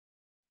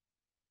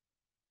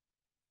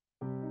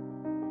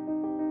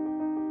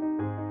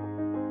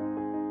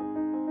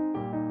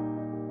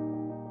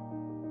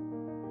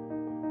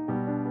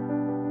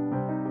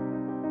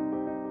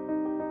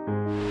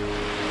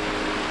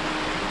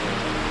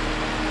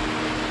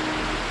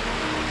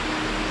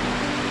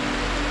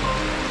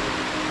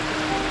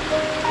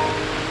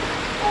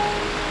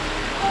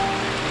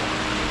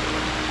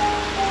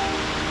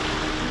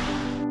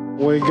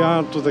We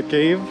got to the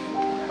cave,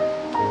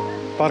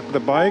 park the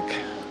bike.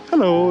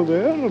 Hello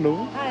there,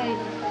 hello. Hi.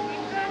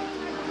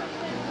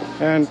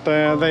 And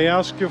they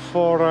ask you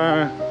for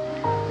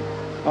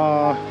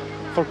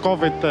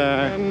COVID,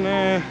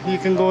 and you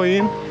can go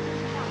in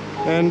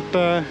and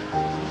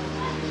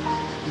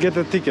get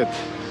a ticket.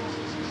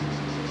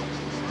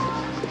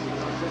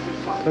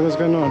 Look what's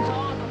going on.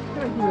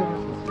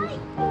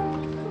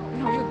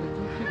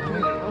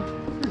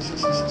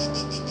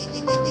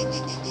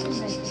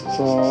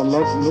 So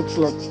looks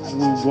like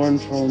we're going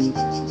from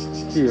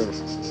here.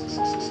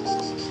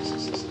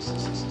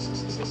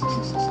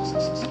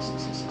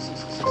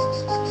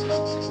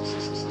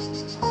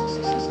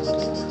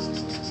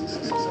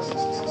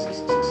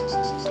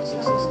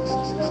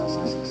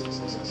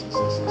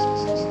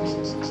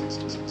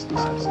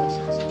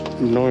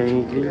 No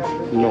English,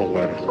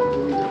 nowhere.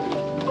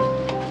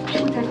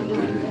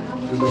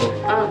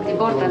 Ah, ti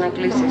portano a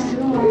Clissis.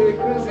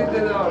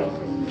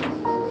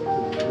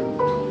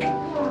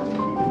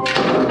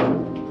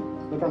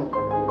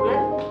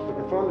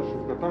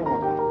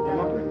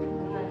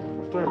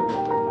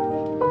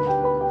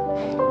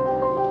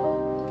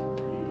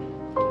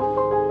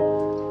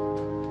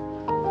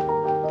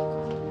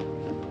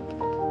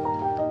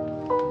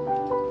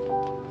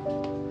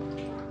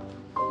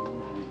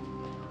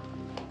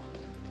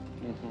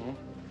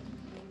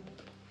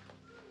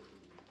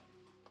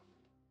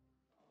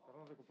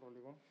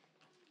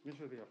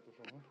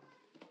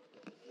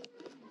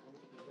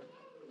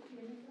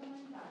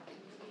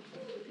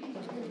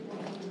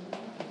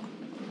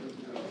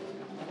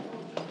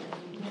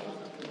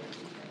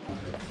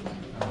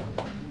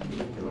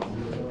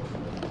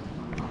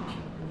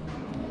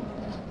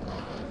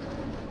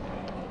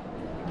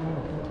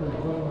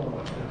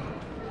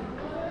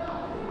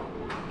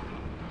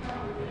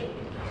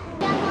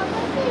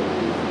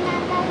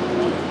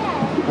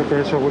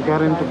 Okay, so we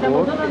got into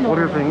boat. What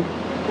do you think?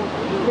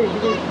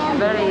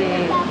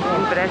 Very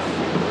impressive.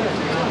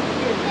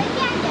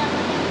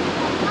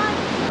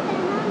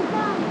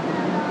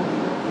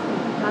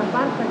 La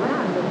barca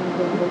grande,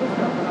 questa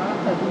è una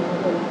barca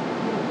piccola.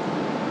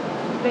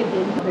 Vedi?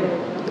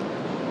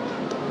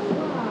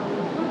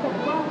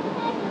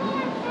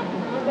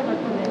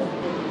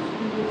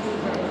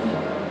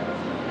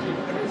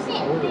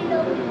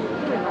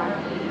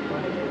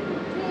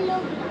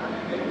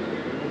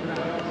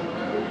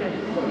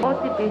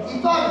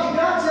 Infatti,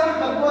 grazie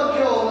anche a due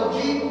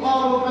archeologi,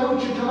 Paolo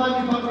Carucci e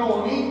Giovanni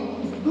Patroni,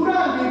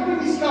 durante i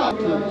primi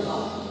scavi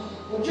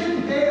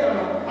oggetti che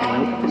erano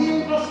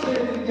anche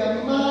trasferti di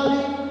animali,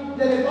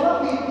 delle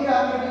palapiti e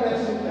anche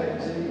diversi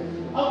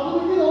utensili.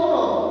 Alcuni di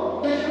loro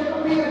fecero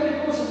capire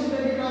che cosa si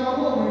dedicava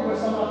l'uomo in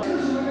questa parte.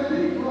 Sono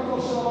addirittura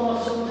forse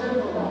lavorasse un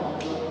certo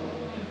raggio.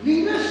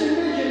 L'ingresso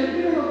invece nelle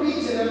prime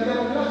notizie le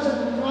abbiamo grazie ad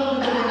un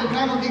frate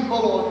domenicano di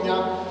Bologna,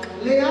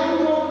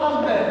 Leandro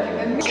Alberti,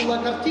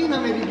 sulla cartina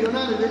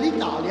meridionale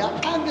dell'Italia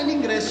anche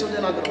l'ingresso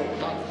della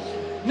grotta.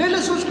 Nelle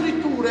sue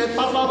scritture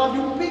parlava di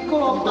un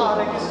piccolo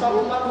altare che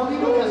stava un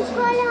marmolino che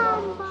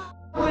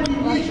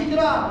quelli 10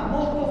 gradi,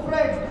 molto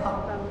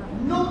fredda,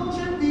 non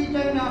c'è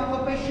vita in acqua,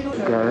 pesci non.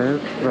 Guys,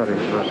 very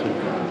impressive.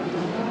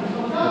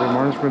 It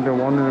reminds me of the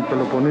one in the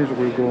Peloponnese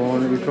we go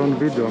on. It's on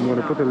video. I'm going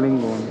to put a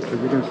link on so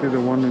you can see the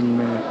one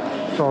in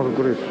South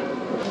Greece.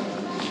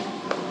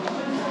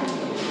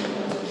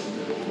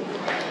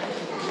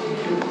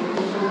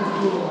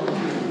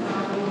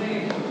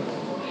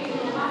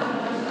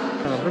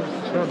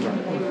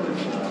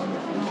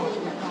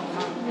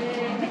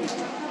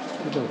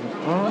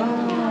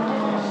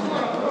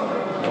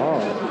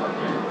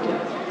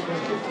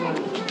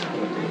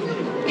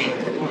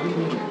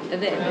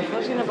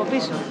 Πώς είναι από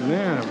πίσω.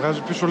 Ναι,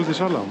 βγάζει πίσω όλη τη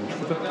σάλα όμως.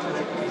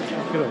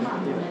 Κοίτα.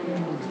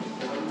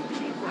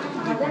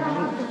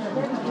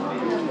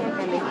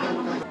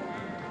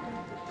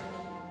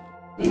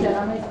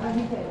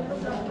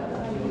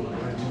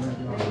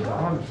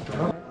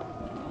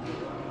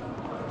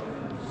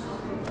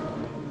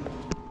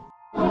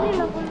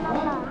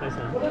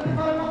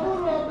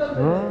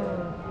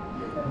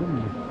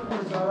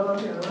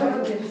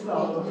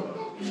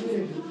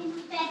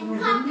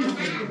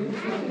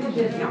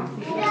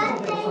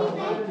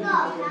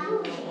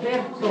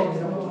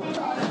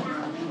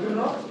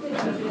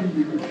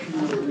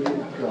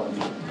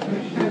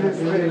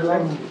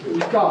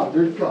 Il cavo.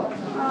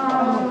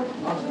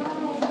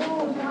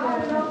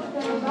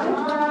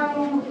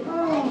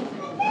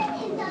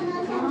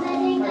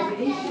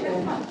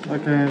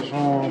 Okay, so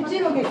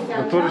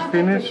the tour is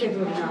finished.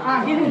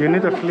 You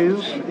need a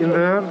fleece in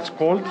there, it's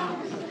cold.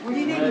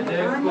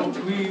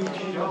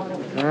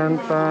 And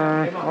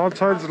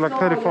outside it's like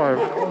 35.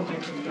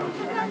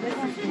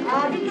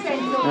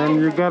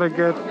 And you gotta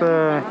get,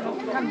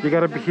 you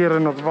gotta be here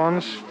in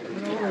advance.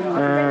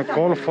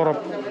 Call for a,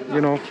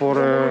 you know, for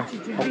an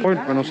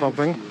appointment or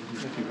something,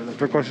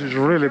 because it's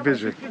really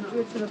busy.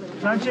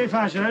 Non c'è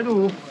facile,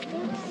 tu?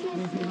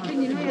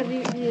 Quindi noi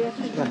arriviamo.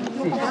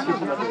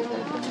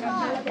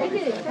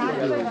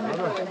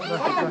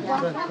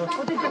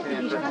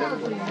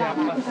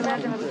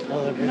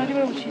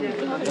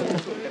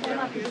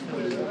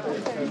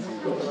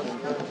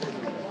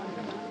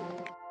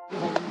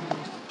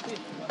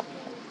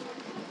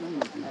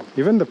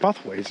 Even the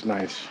pathway is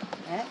nice.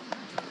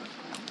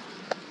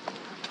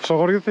 So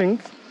what do you think?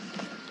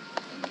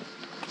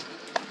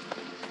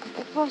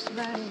 It was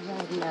very,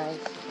 very nice.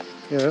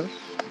 Yes.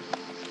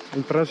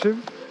 Impressive?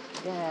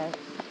 Yes.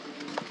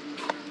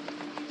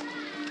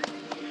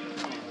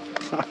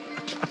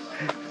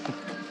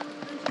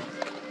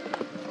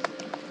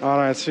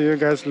 Alright, see you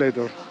guys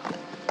later.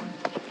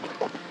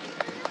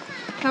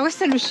 Ma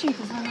questa è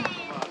l'uscita.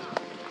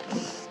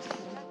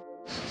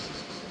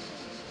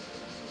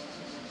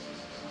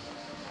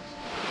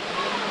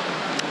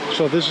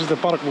 So this is the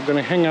park. We're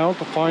gonna hang out,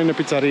 find a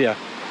pizzeria.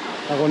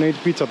 I wanna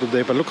eat pizza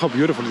today, but look how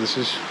beautiful this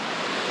is.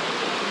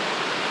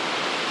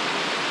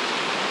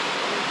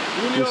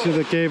 You see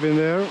the cave in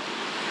there?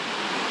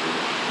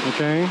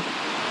 Okay.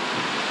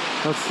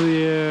 That's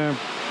the,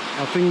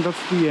 I think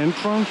that's the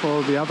entrance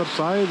or the other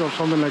side or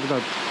something like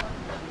that.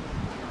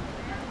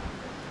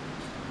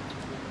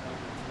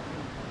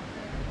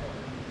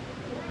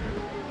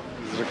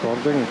 It's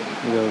recording?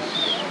 Yes.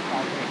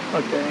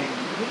 Okay.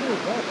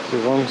 She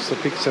wants a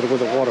picture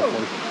with a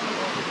waterfall.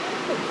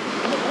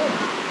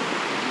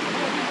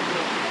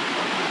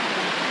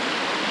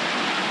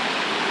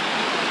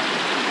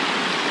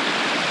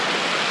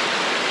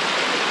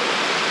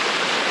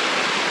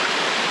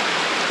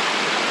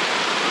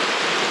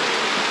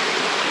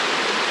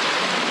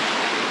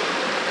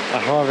 I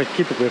have a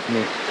kit with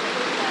me.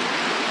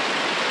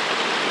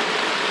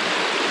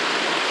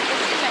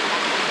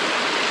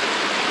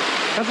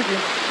 That's okay.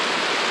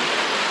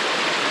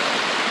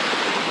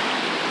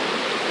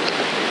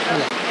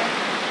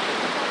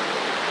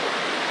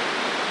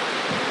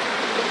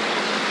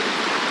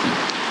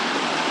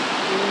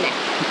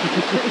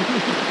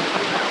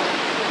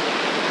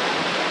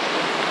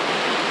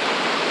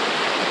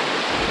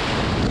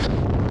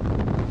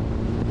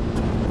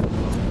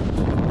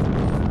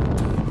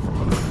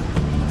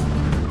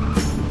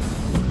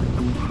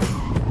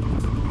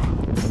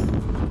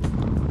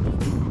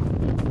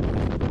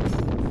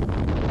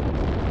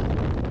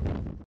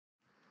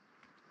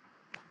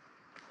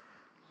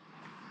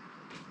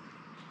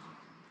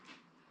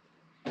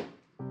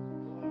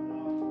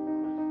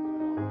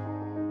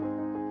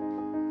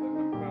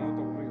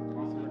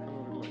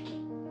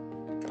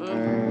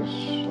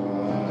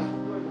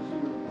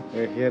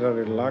 We're here to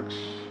relax,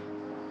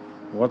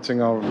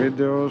 watching our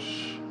videos,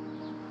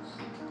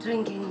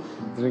 Drinking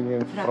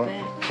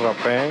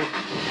frappe,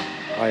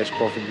 iced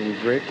coffee in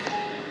Greek,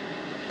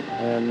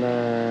 and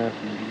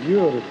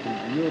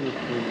beautiful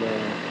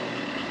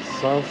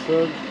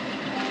sunset.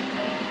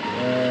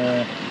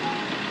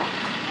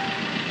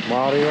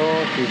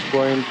 Mario, he's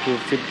going to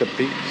feed the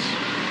pigs.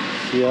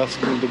 He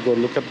asked me to go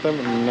look at them,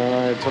 and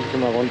I told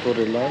him I want to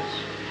relax.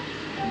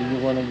 Do you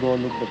want to go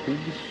look at the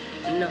pigs?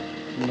 No.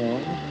 No.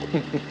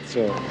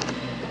 So,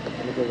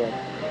 look at that.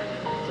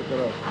 Check it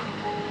out.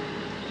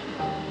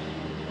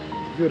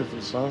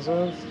 Beautiful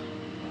sunset.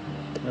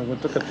 And we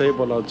took a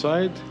table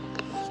outside.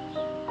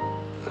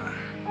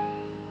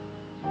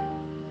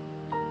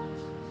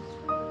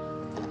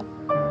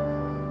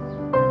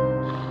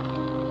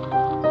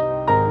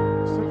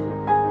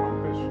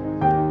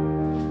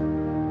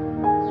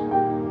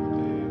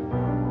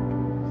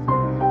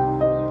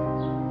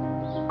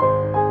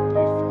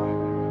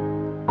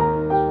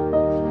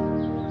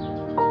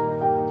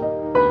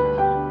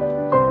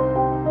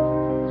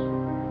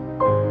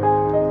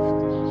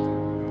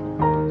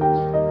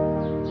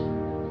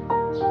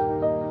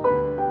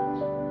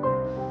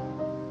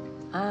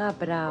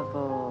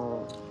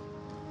 Bravo.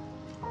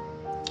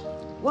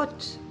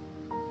 What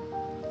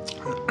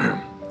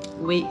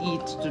we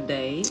eat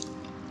today?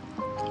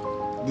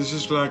 This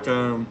is like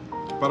a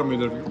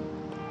parameter view.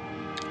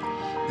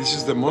 This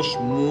is the most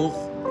smooth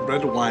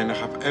red wine I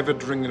have ever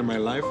drank in my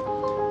life.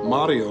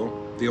 Mario,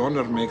 the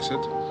owner, makes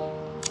it.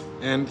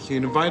 And he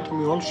invited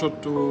me also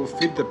to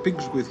feed the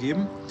pigs with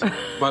him,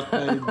 but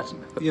I,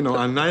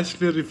 I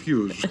nicely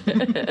refused.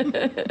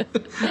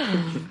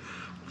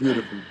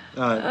 Beautiful.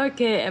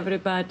 Okay,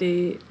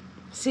 everybody.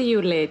 See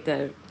you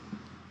later.